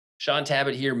Shaun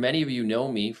Tabatt here. Many of you know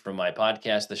me from my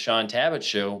podcast, The Shaun Tabatt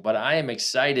Show, but I am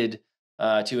excited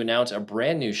to announce a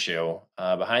brand new show.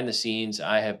 Behind the scenes,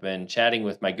 I have been chatting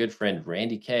with my good friend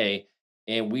Randy Kay,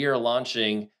 and we are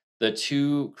launching the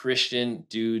Two Christian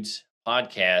Dudes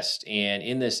podcast. And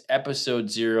in this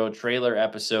episode zero trailer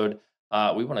episode,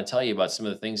 we want to tell you about some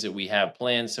of the things that we have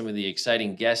planned, some of the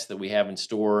exciting guests that we have in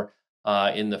store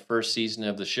in the first season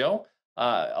of the show.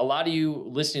 A lot of you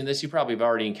listening to this, you probably have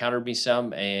already encountered me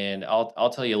some, and I'll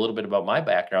tell you a little bit about my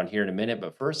background here in a minute.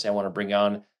 But first, I want to bring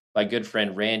on my good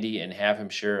friend Randy and have him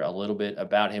share a little bit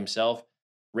about himself.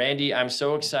 Randy, I'm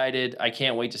so excited. I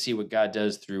can't wait to see what God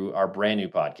does through our brand new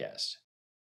podcast.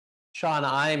 Sean,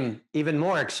 I'm even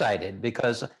more excited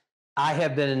because I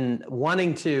have been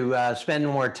wanting to spend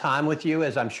more time with you,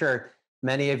 as I'm sure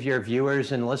many of your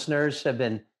viewers and listeners have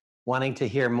been wanting to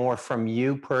hear more from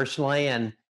you personally.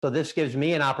 And so this gives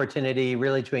me an opportunity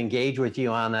really to engage with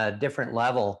you on a different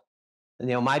level.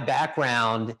 My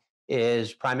background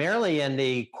is primarily in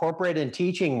the corporate and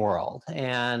teaching world.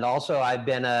 And also, I've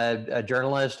been a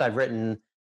journalist. I've written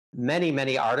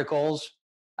many articles.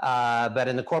 But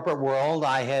in the corporate world,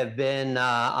 I have been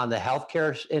on the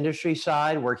healthcare industry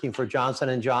side, working for Johnson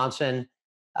and Johnson,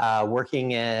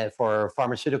 working for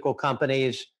pharmaceutical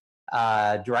companies,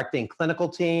 directing clinical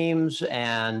teams,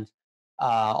 and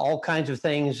all kinds of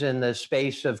things in the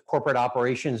space of corporate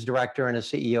operations director and a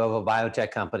CEO of a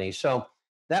biotech company. So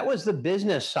that was the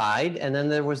business side, and then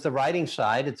there was the writing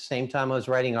side. At the same time, I was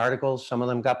writing articles. Some of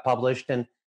them got published,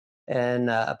 and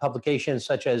publications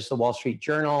such as the Wall Street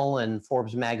Journal and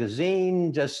Forbes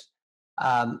magazine. Just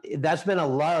that's been a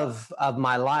love of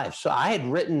my life. So I had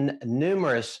written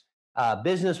numerous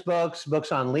business books,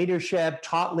 books on leadership,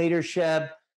 taught leadership,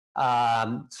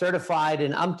 certified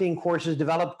in umpteen courses,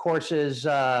 developed courses,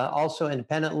 also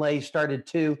independently, started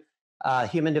two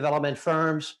human development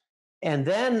firms. And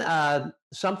then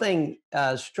something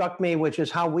struck me, which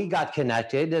is how we got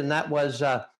connected. And that was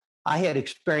I had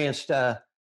experienced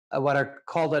what are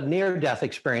called a near-death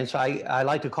experience. I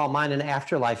like to call mine an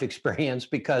afterlife experience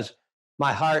because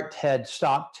my heart had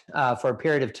stopped for a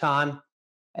period of time,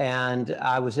 and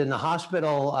I was in the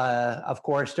hospital, of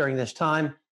course, during this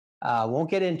time. Won't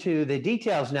get into the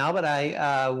details now, but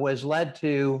I was led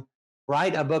to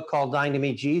write a book called "Dying to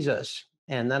Meet Jesus,"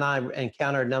 and then I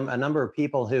encountered a number of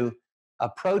people who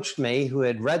approached me who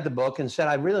had read the book and said,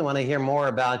 "I really want to hear more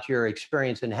about your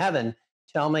experience in heaven.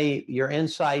 Tell me your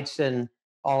insights and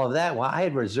all of that." Well, I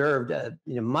had reserved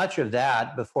much of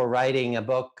that before writing a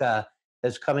book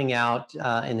that's coming out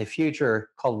in the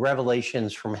future called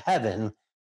Revelations from Heaven,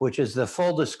 which is the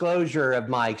full disclosure of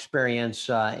my experience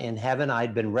in heaven.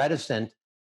 I'd been reticent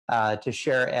to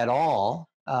share at all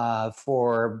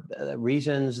for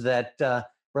reasons that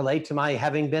relate to my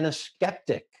having been a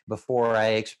skeptic before I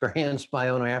experienced my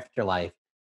own afterlife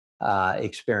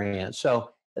experience.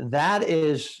 So that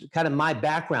is kind of my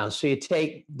background. So you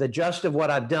take the gist of what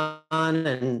I've done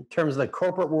in terms of the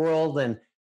corporate world and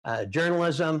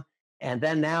journalism, and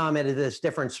then now I'm into this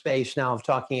different space now of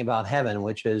talking about heaven,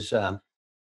 which is a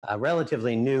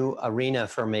relatively new arena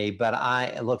for me. But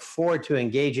I look forward to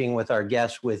engaging with our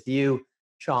guests, with you,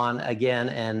 Sean, again,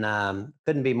 and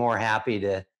couldn't be more happy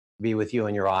to be with you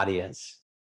and your audience.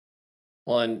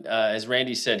 Well, and as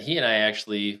Randy said, he and I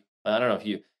actually, I don't know if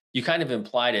you kind of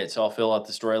implied it, so I'll fill out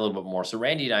the story a little bit more. So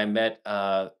Randy and I met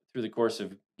through the course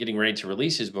of getting ready to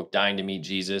release his book, Dying to Meet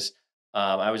Jesus.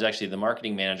 I was actually the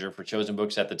marketing manager for Chosen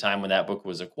Books at the time when that book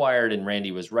was acquired, and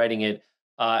Randy was writing it.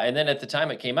 And then at the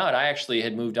time it came out, I actually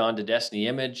had moved on to Destiny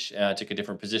Image, took a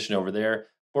different position over there.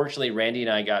 Fortunately, Randy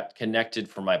and I got connected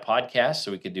for my podcast,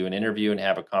 so we could do an interview and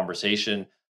have a conversation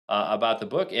about the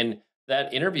book. And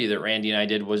that interview that Randy and I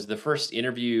did was the first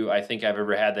interview I think I've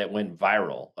ever had that went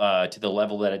viral to the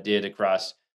level that it did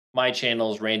across my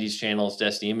channels, Randy's channels,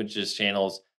 Destiny Images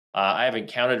channels. I haven't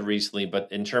counted recently,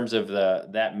 but in terms of the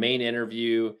that main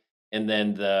interview and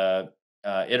then the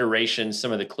iterations,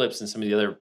 some of the clips and some of the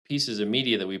other pieces of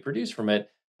media that we produced from it,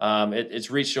 it's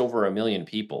reached over 1 million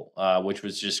people, which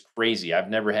was just crazy. I've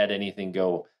never had anything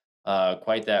go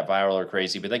quite that viral or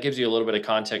crazy, but that gives you a little bit of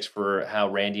context for how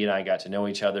Randy and I got to know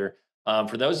each other.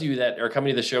 For those of you that are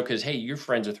coming to the show because hey, you're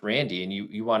friends with Randy and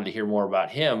you wanted to hear more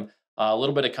about him, a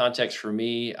little bit of context for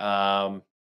me. I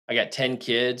got 10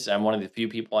 kids. I'm one of the few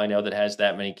people I know that has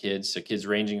that many kids. So kids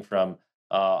ranging from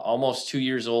almost 2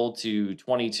 years old to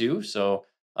 22. So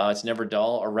it's never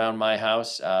dull around my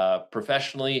house.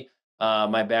 Professionally,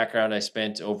 my background, I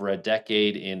spent over a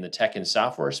decade in the tech and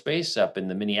software space up in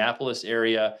the Minneapolis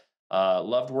area.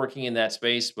 Loved working in that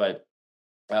space, but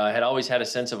had always had a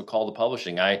sense of a call to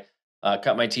publishing.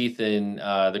 cut my teeth in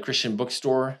the Christian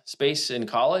bookstore space in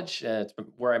college. It's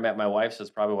where I met my wife, so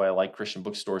it's probably why I like Christian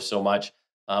bookstores so much.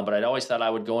 But I'd always thought I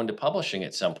would go into publishing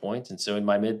at some point, and so in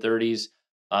my mid 30s,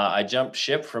 I jumped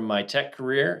ship from my tech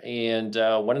career and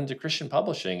went into Christian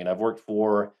publishing. And I've worked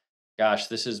for, gosh,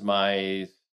 this is my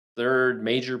third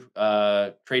major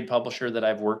trade publisher that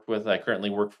I've worked with. I currently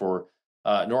work for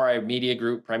Nori Media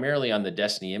Group, primarily on the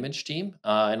Destiny Image team,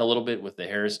 and a little bit with the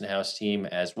Harrison House team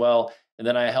as well. And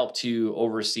then I help to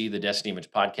oversee the Destiny Image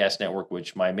Podcast Network,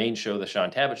 which my main show, the Shaun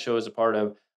Tabatt Show, is a part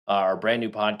of. Our brand new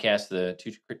podcast, the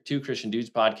Two Christian Dudes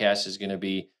podcast, is going to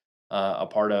be a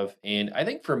part of. And I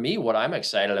think for me, what I'm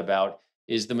excited about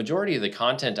is the majority of the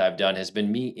content I've done has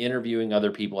been me interviewing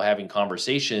other people, having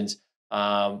conversations.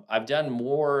 I've done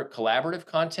more collaborative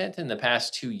content in the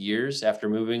past 2 years after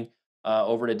moving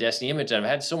over to Destiny Image, and I've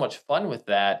had so much fun with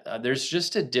that. There's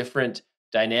just a different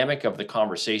dynamic of the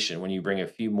conversation when you bring a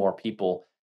few more people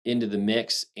into the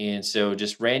mix. And so,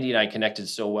 just Randy and I connected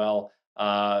so well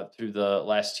through the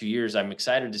last 2 years. I'm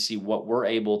excited to see what we're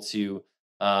able to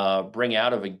bring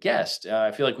out of a guest.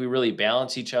 I feel like we really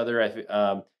balance each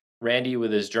other. Randy,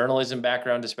 with his journalism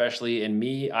background, especially, and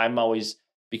me, I'm always,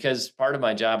 because part of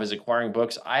my job is acquiring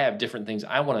books, I have different things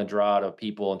I want to draw out of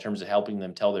people in terms of helping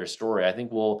them tell their story. I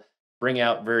think we'll bring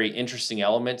out very interesting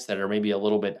elements that are maybe a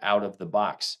little bit out of the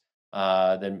box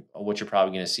than what you're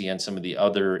probably going to see on some of the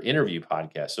other interview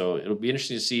podcasts. So it'll be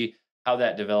interesting to see how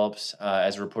that develops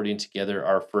as we're putting together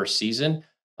our first season.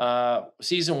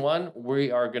 Season one, we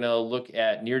are going to look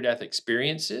at near death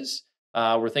experiences.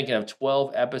 We're thinking of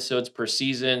 12 episodes per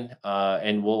season,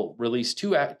 and we'll release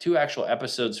two actual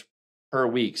episodes per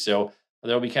week. So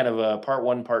there'll be kind of a part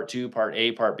one, part two, part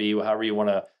A, part B, however you want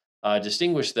to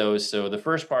distinguish those. So the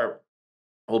first part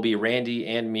will be Randy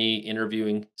and me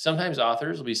interviewing sometimes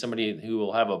authors. Will be somebody who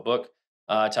will have a book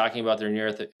talking about their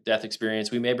near death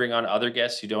experience. We may bring on other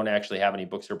guests who don't actually have any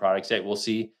books or products yet. We'll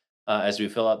see as we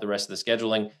fill out the rest of the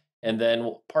scheduling. And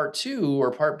then part two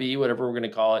or part B, whatever we're going to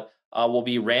call it, will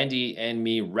be Randy and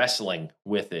me wrestling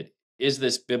with it. Is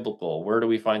this biblical? Where do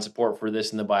we find support for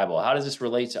this in the Bible? How does this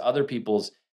relate to other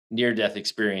people's near death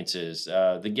experiences?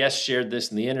 The guests shared this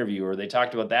in the interview, or they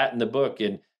talked about that in the book.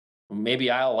 And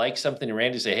maybe I'll like something and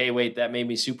Randy say, "Hey, wait, that made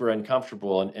me super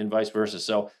uncomfortable," and vice versa.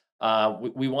 So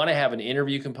we want to have an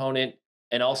interview component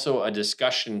and also a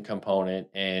discussion component,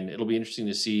 and it'll be interesting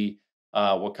to see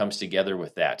what comes together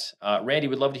with that. Randy,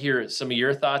 would love to hear some of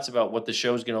your thoughts about what the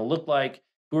show is going to look like.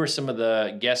 Who are some of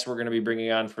the guests we're going to be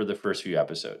bringing on for the first few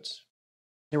episodes?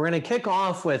 And we're going to kick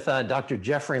off with Dr.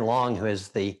 Jeffrey Long, who is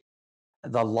the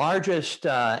largest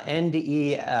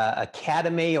NDE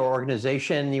academy or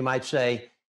organization, you might say,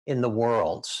 in the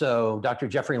world. So Dr.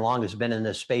 Jeffrey Long has been in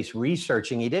this space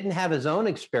researching. He didn't have his own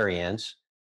experience,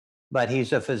 but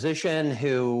he's a physician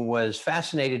who was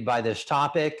fascinated by this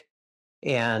topic.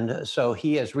 And so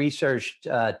he has researched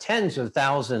tens of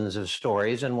thousands of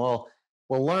stories, and we'll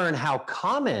learn how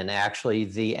common actually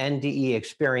the NDE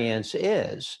experience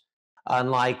is,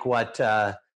 unlike what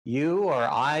you or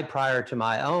I, prior to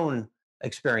my own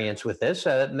experience with this,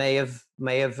 may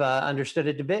have understood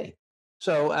it to be.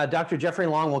 So Dr. Jeffrey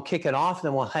Long will kick it off.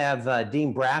 Then we'll have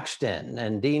Dean Braxton,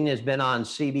 and Dean has been on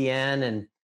CBN and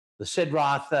the Sid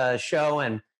Roth show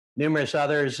and numerous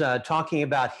others talking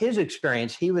about his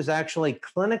experience. He was actually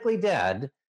clinically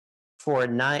dead for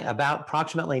about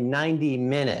approximately 90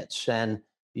 minutes. And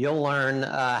you'll learn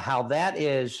how that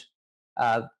is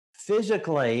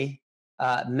physically,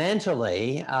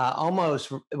 mentally,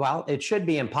 almost, well, it should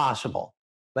be impossible.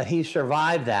 But he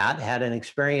survived that, had an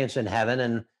experience in heaven,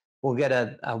 and we'll get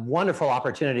a wonderful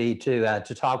opportunity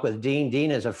to talk with Dean.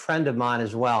 Dean is a friend of mine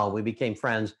as well. We became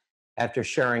friends after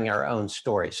sharing our own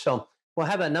stories. So we'll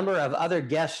have a number of other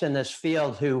guests in this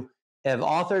field who have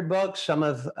authored books, some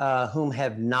of whom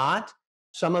have not,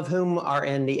 some of whom are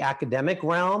in the academic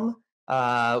realm.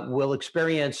 We'll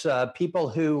experience people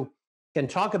who can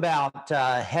talk about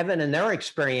heaven and their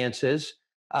experiences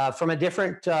from a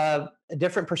different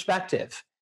perspective.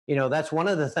 You know, that's one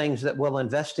of the things that we'll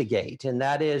investigate, and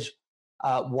that is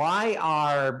why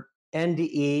are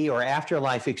NDE or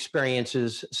afterlife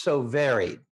experiences so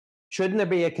varied? Shouldn't there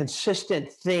be a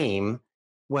consistent theme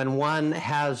when one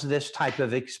has this type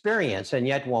of experience? And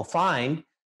yet we'll find,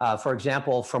 for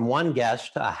example, from one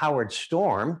guest, Howard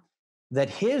Storm, that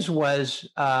his was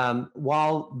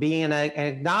while being an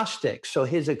agnostic. So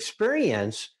his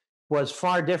experience was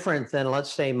far different than,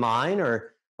 let's say, mine or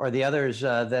the others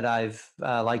that I've,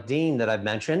 like Dean, that I've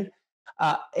mentioned.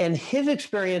 And his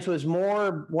experience was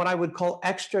more what I would call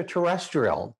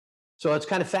extraterrestrial. So it's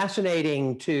kind of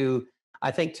fascinating to,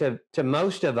 I think, to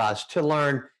most of us to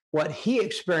learn what he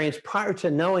experienced prior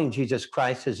to knowing Jesus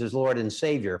Christ as his Lord and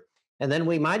Savior. And then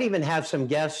we might even have some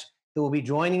guests who will be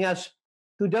joining us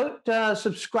who don't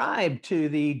subscribe to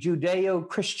the Judeo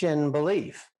Christian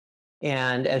belief.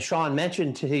 And as Shaun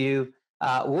mentioned to you,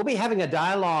 we'll be having a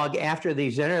dialogue after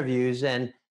these interviews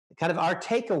and kind of our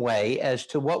takeaway as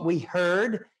to what we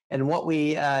heard and what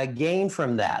we gained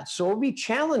from that. So we'll be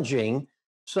challenging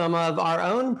some of our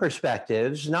own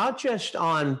perspectives, not just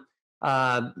on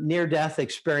near death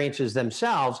experiences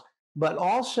themselves, but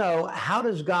also how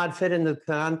does God fit in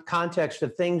the context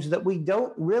of things that we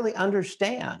don't really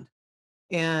understand?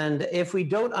 And if we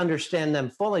don't understand them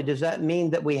fully, does that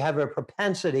mean that we have a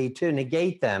propensity to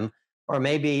negate them or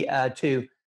maybe to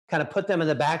kind of put them in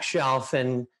the back shelf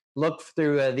and look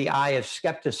through the eye of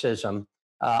skepticism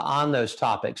on those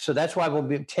topics? So that's why we'll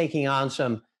be taking on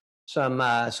some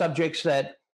subjects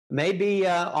that may be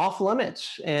off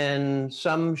limits in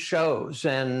some shows.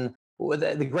 And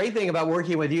the great thing about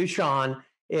working with you, Shaun,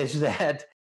 is that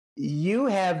you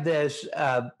have this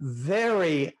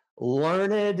very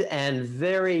learned and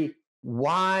very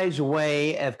wise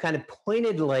way of kind of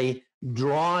pointedly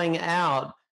drawing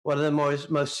out one of the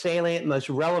most salient, most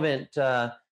relevant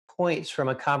points from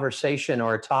a conversation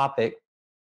or a topic,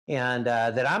 and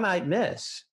that I might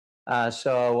miss.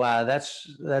 So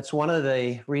that's one of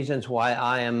the reasons why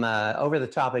I am over the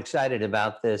top excited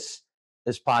about this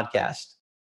podcast.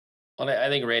 Well, I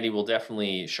think Randy will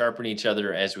definitely sharpen each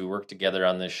other as we work together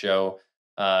on this show.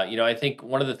 I think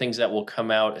one of the things that will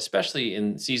come out, especially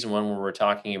in season one, when we're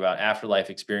talking about afterlife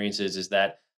experiences, is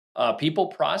that people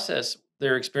process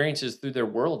their experiences through their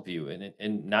worldview,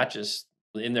 and not just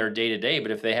in their day to day.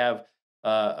 But if they have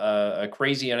a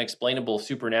crazy, unexplainable,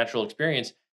 supernatural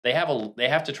experience, they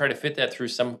have to try to fit that through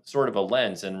some sort of a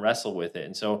lens and wrestle with it.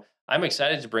 And so I'm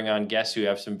excited to bring on guests who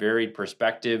have some varied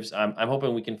perspectives. I'm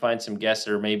hoping we can find some guests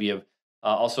that are maybe of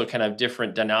also kind of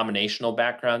different denominational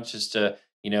backgrounds, just to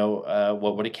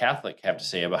what would a Catholic have to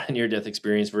say about a near death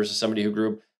experience versus somebody who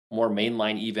grew up more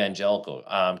mainline evangelical?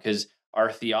 Because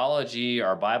our theology,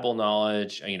 our Bible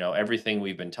knowledge, everything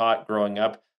we've been taught growing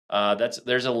up,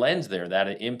 there's a lens there that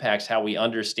it impacts how we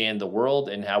understand the world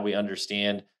and how we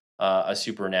understand a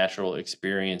supernatural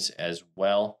experience as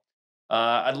well.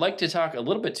 I'd like to talk a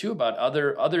little bit too about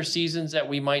other seasons that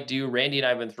we might do. Randy and I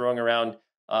have been throwing around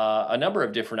a number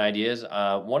of different ideas.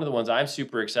 One of the ones I'm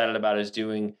super excited about is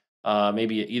doing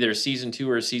maybe either season two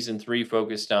or season three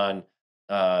focused on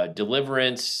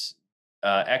deliverance,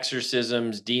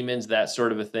 exorcisms, demons, that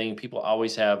sort of a thing. People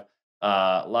always have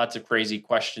lots of crazy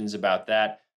questions about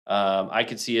that. I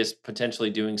could see us potentially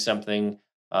doing something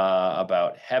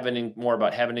about heaven, and more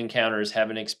about heaven encounters,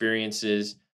 heaven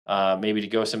experiences. Maybe to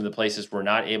go some of the places we're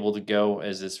not able to go,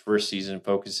 as this first season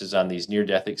focuses on these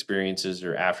near-death experiences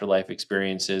or afterlife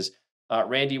experiences.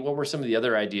 Randy, what were some of the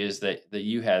other ideas that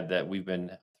you had that we've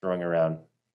been throwing around?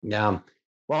 Yeah.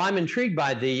 Well, I'm intrigued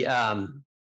by the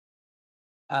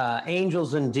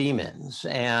angels and demons,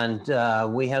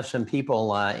 and we have some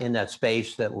people in that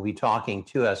space that will be talking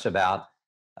to us about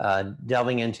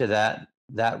delving into that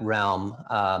realm.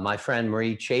 My friend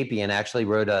Marie Chapin actually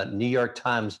wrote a New York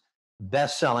Times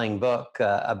best-selling book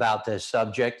about this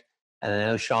subject, and I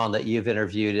know Shaun that you've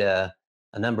interviewed a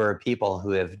number of people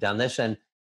who have done this. And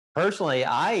personally,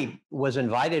 I was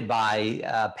invited by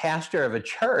a pastor of a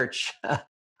church.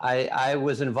 I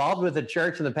was involved with a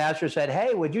church, and the pastor said,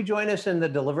 "Hey, would you join us in the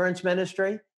deliverance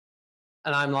ministry?"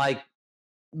 And I'm like,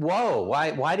 "Whoa,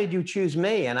 why did you choose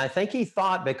me?" And I think he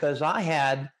thought because I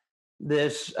had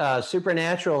this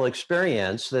supernatural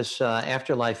experience, this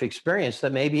afterlife experience,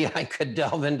 that maybe I could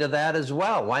delve into that as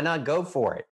well. Why not go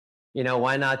for it?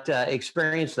 Why not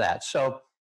experience that? So,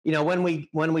 when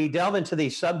we delve into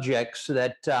these subjects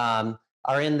that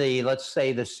are in the, let's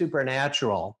say, the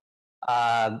supernatural,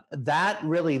 that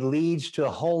really leads to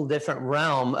a whole different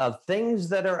realm of things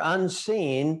that are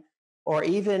unseen or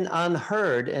even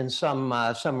unheard in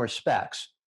some respects.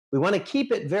 We want to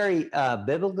keep it very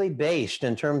biblically based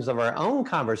in terms of our own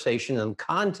conversation and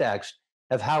context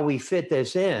of how we fit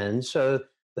this in. So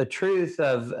the truth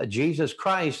of Jesus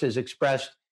Christ is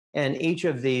expressed in each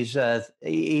of these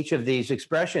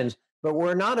expressions. But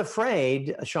we're not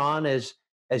afraid, Shaun, as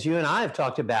you and I have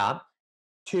talked about,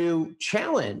 to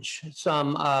challenge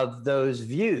some of those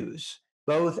views,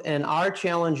 both in our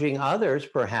challenging others,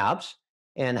 perhaps,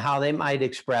 and how they might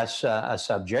express a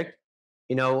subject.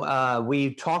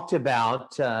 We talked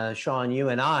about, Shaun, you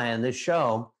and I on this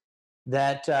show,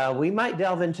 that we might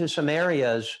delve into some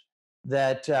areas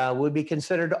that would be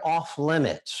considered off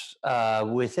limits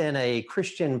within a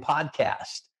Christian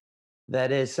podcast.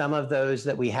 That is, some of those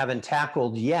that we haven't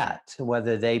tackled yet,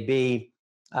 whether they be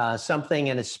something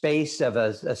in a space of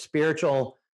a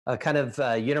spiritual kind of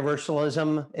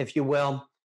universalism, if you will.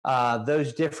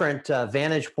 Those different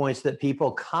vantage points that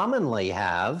people commonly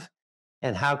have,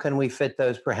 and how can we fit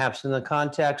those perhaps in the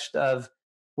context of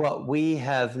what we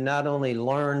have not only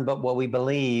learned but what we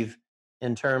believe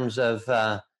in terms of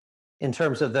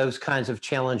those kinds of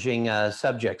challenging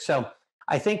subjects. So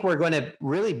I think we're going to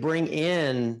really bring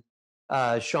in,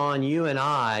 Shaun, you and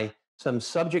I, some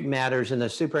subject matters in the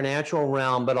supernatural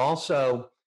realm, but also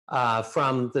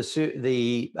from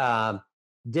the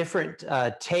different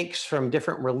takes from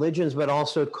different religions, but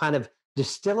also kind of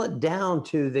distill it down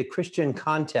to the Christian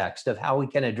context of how we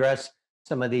can address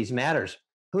some of these matters.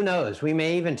 Who knows? We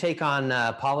may even take on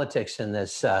politics in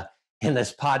this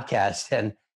podcast,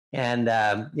 and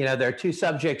there are two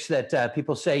subjects that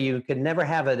people say you can never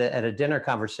have at a dinner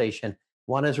conversation.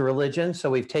 One is religion, so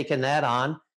we've taken that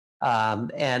on,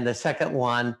 and the second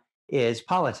one is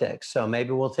politics. So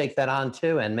maybe we'll take that on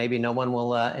too, and maybe no one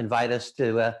will invite us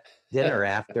to dinner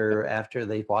after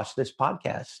they've watched this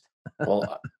podcast.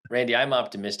 Well, Randy, I'm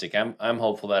optimistic. I'm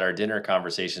hopeful that our dinner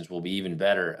conversations will be even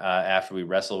better after we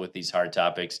wrestle with these hard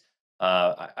topics.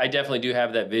 I definitely do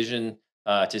have that vision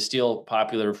to steal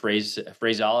popular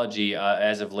phraseology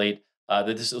as of late.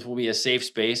 That this will be a safe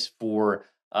space for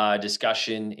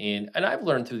discussion, and I've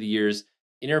learned through the years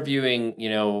interviewing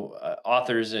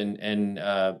authors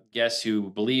and guests who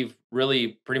believe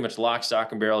really pretty much lock,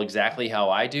 stock, and barrel exactly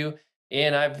how I do.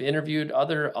 And I've interviewed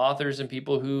other authors and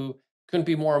people who couldn't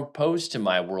be more opposed to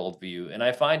my worldview. And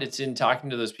I find it's in talking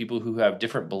to those people who have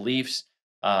different beliefs,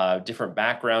 different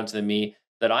backgrounds than me,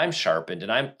 that I'm sharpened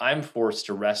and I'm forced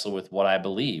to wrestle with what I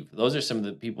believe. Those are some of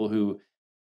the people who,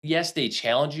 yes, they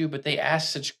challenge you, but they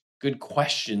ask such good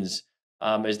questions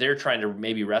as they're trying to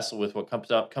maybe wrestle with what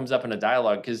comes up in a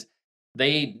dialogue because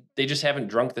they just haven't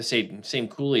drunk the same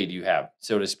Kool Aid you have,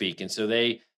 so to speak, and so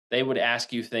they would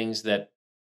ask you things that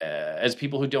as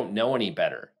people who don't know any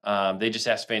better, they just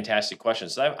ask fantastic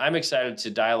questions. So I'm excited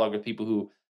to dialogue with people who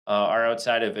are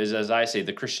outside of, as I say,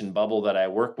 the Christian bubble that I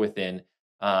work within,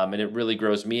 and it really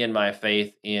grows me in my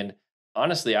faith. And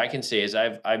honestly, I can say is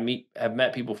have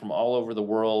met people from all over the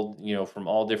world, from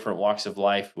all different walks of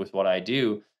life with what I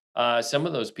do. Some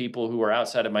of those people who are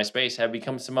outside of my space have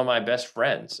become some of my best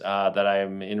friends that I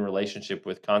am in relationship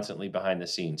with constantly behind the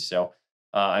scenes. So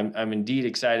I'm indeed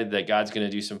excited that God's going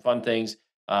to do some fun things.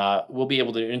 We'll be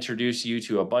able to introduce you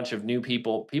to a bunch of new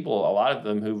people, a lot of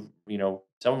them who,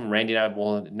 some of them Randy and I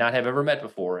will not have ever met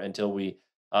before until we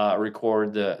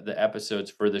record the episodes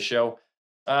for the show.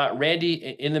 Randy,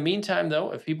 in the meantime,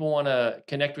 though, if people want to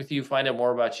connect with you, find out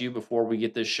more about you before we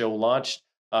get this show launched,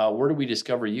 where do we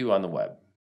discover you on the web?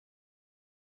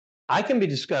 I can be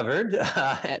discovered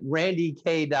at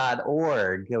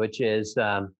randyk.org, which is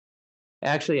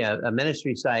actually a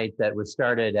ministry site that was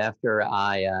started after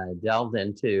I delved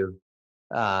into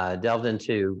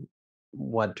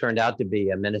what turned out to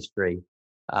be a ministry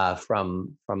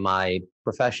from my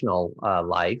professional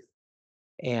life.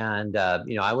 And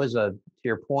I was to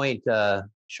your point,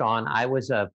 Shaun,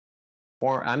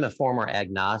 I'm a former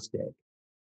agnostic.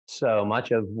 So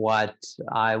much of what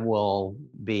I will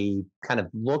be kind of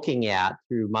looking at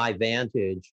through my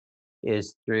vantage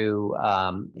is through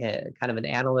kind of an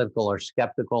analytical or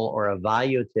skeptical or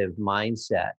evaluative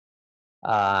mindset.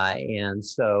 And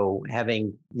so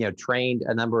having trained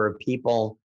a number of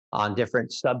people on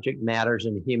different subject matters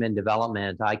in human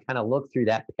development, I kind of look through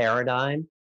that paradigm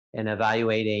and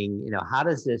evaluating, how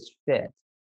does this fit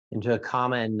into a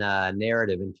common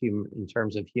narrative in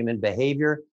terms of human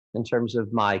behavior, in terms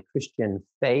of my Christian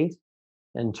faith,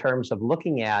 in terms of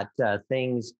looking at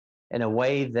things in a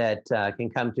way that can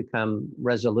come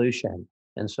resolution.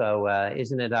 And so,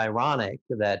 isn't it ironic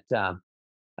that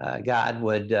God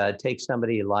would take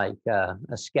somebody like a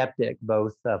skeptic,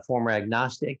 both a former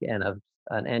agnostic and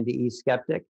an NDE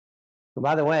skeptic? And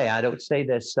by the way, I don't say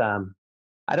this.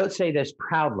 I don't say this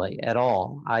proudly at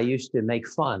all. I used to make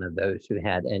fun of those who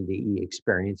had NDE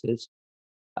experiences.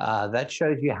 That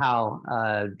shows you how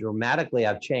dramatically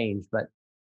I've changed. But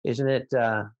isn't it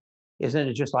isn't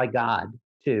it just like God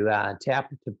to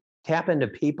tap into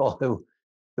people who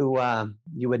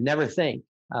you would never think,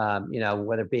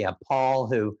 whether it be a Paul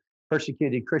who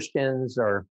persecuted Christians,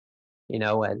 or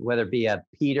whether it be a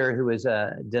Peter who was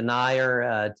a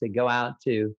denier to go out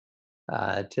to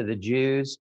the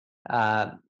Jews,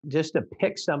 uh, just to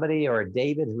pick somebody, or a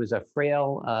David who was a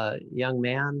frail young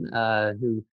man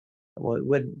who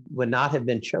would not have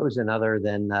been chosen other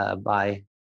than by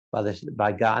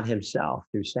God Himself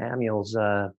through Samuel's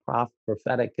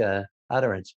prophetic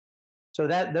utterance. So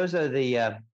those are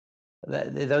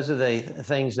those are the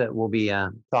things that we'll be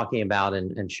talking about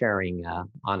and sharing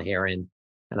on here, and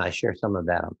I share some of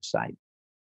that on the site.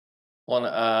 Well,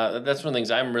 that's one of the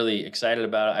things I'm really excited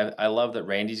about. I love that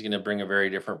Randy's going to bring a very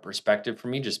different perspective for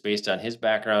me, just based on his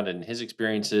background and his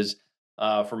experiences.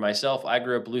 For myself, I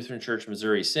grew up Lutheran Church,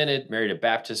 Missouri Synod, married a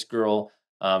Baptist girl,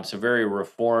 so very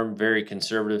reformed, very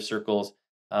conservative circles.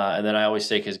 And then I always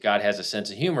say, because God has a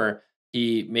sense of humor,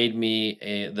 He made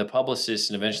me the publicist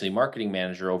and eventually marketing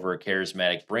manager over a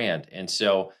charismatic brand. And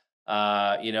so,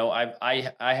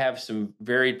 I have some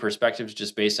varied perspectives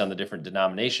just based on the different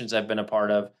denominations I've been a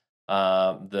part of.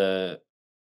 The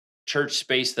church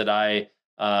space that I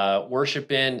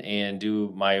worship in and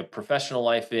do my professional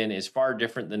life in is far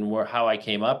different than how I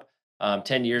came up.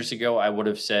 10 years ago, I would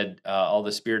have said all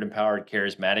the spirit empowered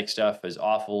charismatic stuff is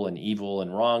awful and evil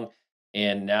and wrong.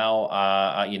 And now,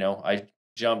 I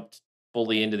jumped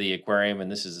fully into the aquarium,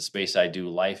 and this is the space I do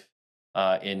life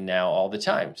in now all the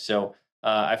time. So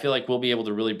I feel like we'll be able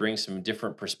to really bring some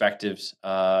different perspectives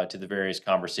to the various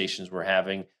conversations we're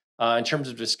having. In terms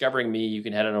of discovering me, you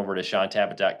can head on over to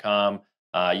ShaunTabatt.com.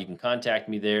 You can contact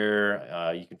me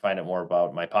there. You can find out more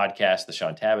about my podcast, The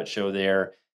Shaun Tabatt Show,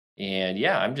 there. And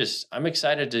yeah, I'm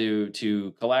excited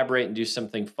to collaborate and do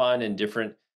something fun and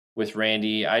different with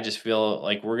Randy. I just feel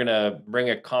like we're gonna bring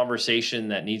a conversation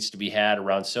that needs to be had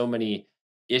around so many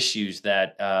issues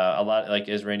that a lot, like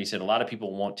as Randy said, a lot of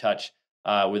people won't touch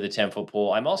with a 10-foot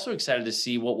pole. I'm also excited to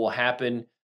see what will happen.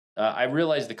 I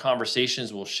realize the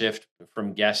conversations will shift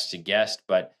from guest to guest,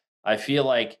 but I feel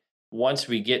like once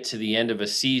we get to the end of a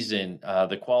season,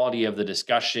 the quality of the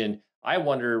discussion, I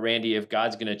wonder, Randy, if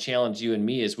God's going to challenge you and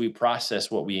me as we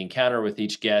process what we encounter with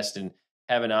each guest and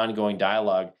have an ongoing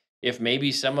dialogue. If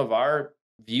maybe some of our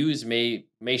views may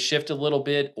shift a little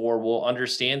bit, or we'll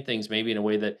understand things maybe in a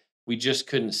way that we just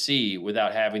couldn't see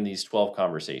without having these 12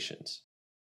 conversations.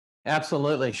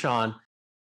 Absolutely, Sean.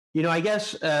 I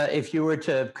guess if you were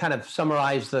to kind of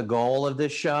summarize the goal of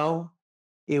this show,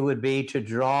 it would be to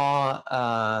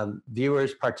draw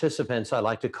viewers, participants, I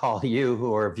like to call you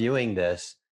who are viewing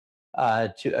this,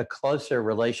 to a closer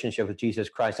relationship with Jesus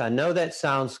Christ. I know that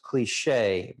sounds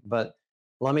cliche, but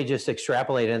let me just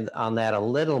extrapolate on that a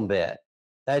little bit.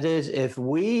 That is, if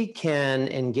we can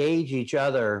engage each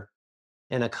other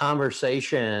in a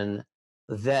conversation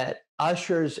that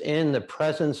ushers in the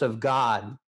presence of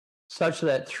God, such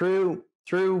that through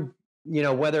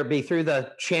whether it be through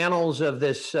the channels of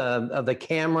this of the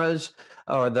cameras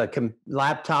or the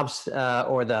laptops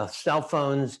or the cell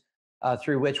phones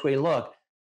through which we look,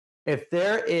 if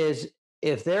there is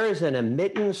an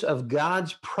admittance of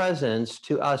God's presence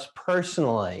to us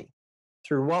personally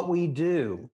through what we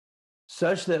do,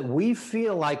 such that we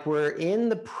feel like we're in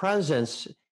the presence,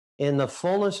 in the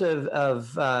fullness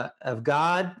of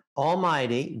God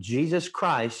Almighty, Jesus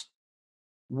Christ.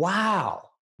 Wow,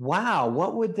 wow,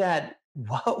 what would that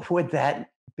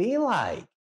be like?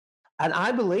 And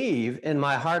I believe in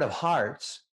my heart of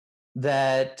hearts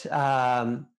that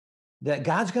that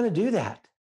God's going to do that.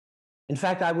 In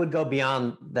fact, I would go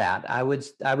beyond that. I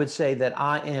would say that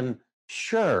I am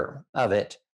sure of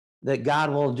it, that God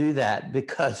will do that,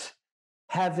 because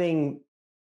having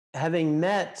having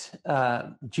met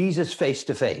Jesus face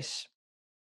to face,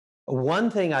 one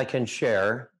thing I can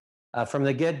share from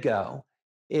the get go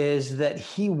is that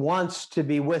He wants to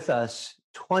be with us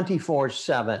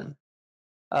 24/7.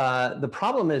 The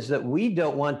problem is that we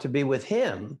don't want to be with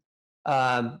Him,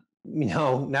 not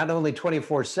only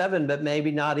 24/7, but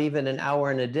maybe not even an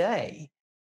hour in a day.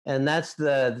 And that's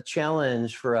the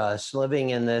challenge for us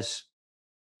living in this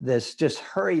just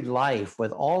hurried life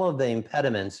with all of the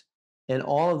impediments and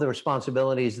all of the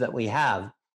responsibilities that we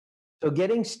have. So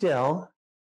getting still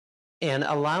and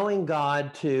allowing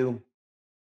God to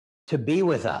be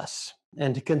with us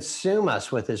and to consume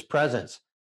us with his presence.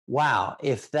 Wow,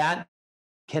 if that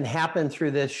can happen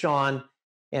through this, Sean,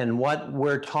 and what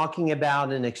we're talking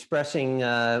about and expressing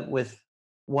with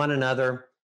one another,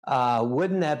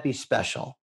 wouldn't that be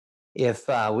special? If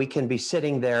we can be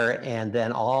sitting there and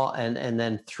then and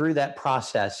then through that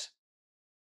process,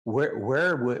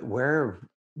 we're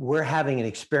having an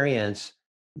experience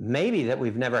maybe that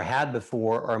we've never had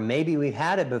before, or maybe we've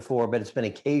had it before, but it's been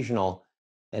occasional,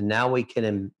 and now we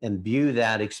can imbue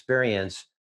that experience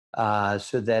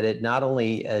so that it not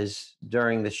only is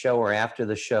during the show or after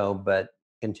the show, but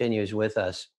continues with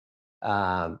us.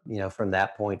 From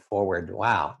that point forward.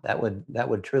 Wow, that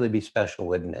would truly be special,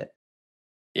 wouldn't it?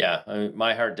 Yeah, I mean,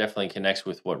 my heart definitely connects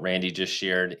with what Randy just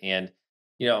shared. And,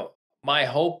 you know, my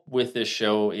hope with this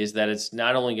show is that it's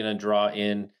not only going to draw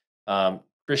in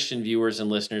Christian viewers and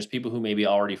listeners, people who maybe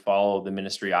already follow the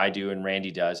ministry I do and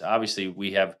Randy does. Obviously,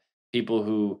 we have people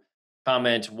who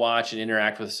comment, watch, and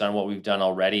interact with us on what we've done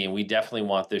already. And we definitely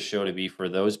want this show to be for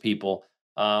those people.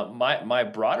 My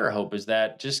broader hope is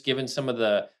that just given some of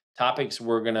the topics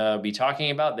we're going to be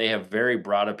talking about, they have very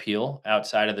broad appeal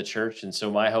outside of the church. And so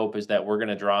my hope is that we're going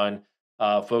to draw in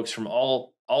folks from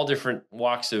all different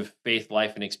walks of faith,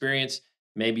 life, and experience.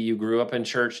 Maybe you grew up in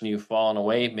church and you've fallen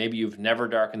away. Maybe you've never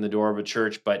darkened the door of a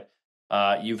church, but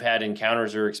you've had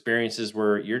encounters or experiences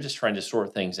where you're just trying to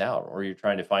sort things out or you're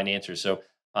trying to find answers. So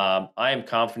I am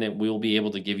confident we'll be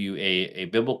able to give you a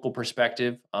biblical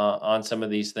perspective on some of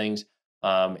these things.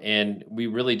 And we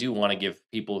really do want to give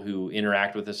people who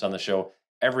interact with us on the show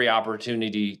every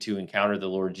opportunity to encounter the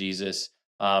Lord Jesus,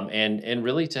 and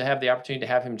really to have the opportunity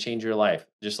to have him change your life,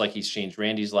 just like he's changed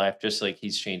Randy's life, just like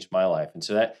he's changed my life. And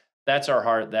so that's our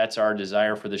heart, that's our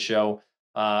desire for the show.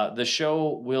 The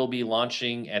show will be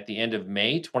launching at the end of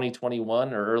May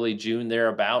 2021 or early June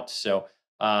thereabouts. So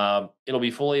it'll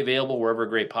be fully available wherever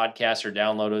great podcasts are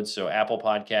downloaded. So Apple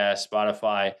Podcasts,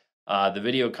 Spotify. The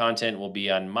video content will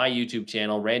be on my YouTube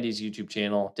channel, Randy's YouTube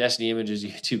channel, Destiny Images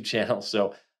YouTube channel.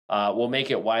 So we'll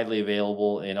make it widely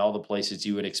available in all the places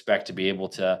you would expect to be able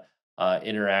to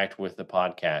interact with the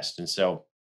podcast. And so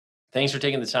thanks for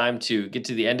taking the time to get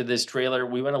to the end of this trailer.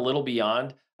 We went a little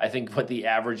beyond, I think, what the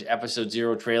average episode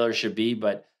zero trailer should be,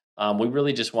 but we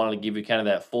really just wanted to give you kind of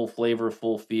that full flavor,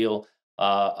 full feel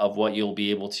of what you'll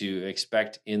be able to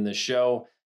expect in the show.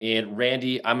 And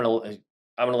Randy, I'm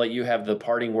gonna let you have the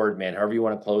parting word, man. However you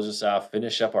want to close us off,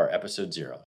 finish up our episode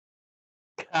zero.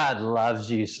 God loves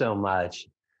you so much.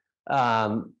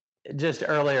 Um, just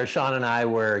earlier, Sean and I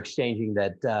were exchanging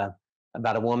that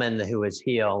about a woman who was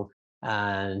healed,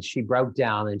 and she broke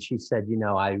down and she said, "You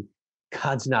know, I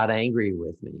God's not angry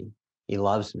with me; He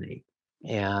loves me."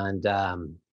 And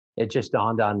it just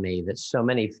dawned on me that so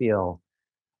many feel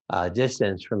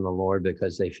distance from the Lord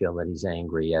because they feel that He's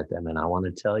angry at them. And I want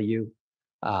to tell you,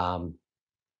 um,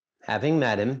 having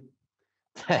met Him,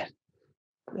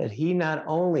 that He not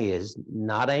only is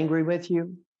not angry with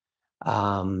you,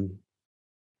 um,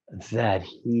 that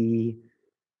He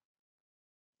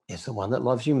is the one that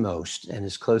loves you most and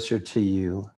is closer to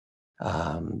you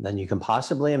than you can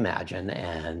possibly imagine.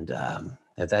 And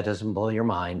if that doesn't blow your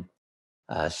mind,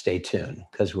 stay tuned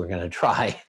because we're going to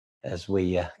try as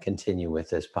we continue with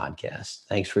this podcast.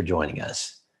 Thanks for joining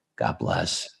us. God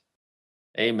bless.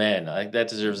 Amen. That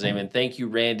deserves amen. Thank you,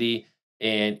 Randy.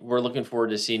 And we're looking forward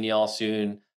to seeing y'all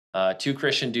soon. Two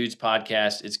Christian Dudes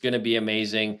podcast. It's going to be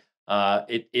amazing.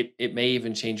 It may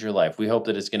even change your life. We hope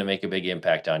that it's going to make a big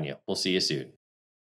impact on you. We'll see you soon.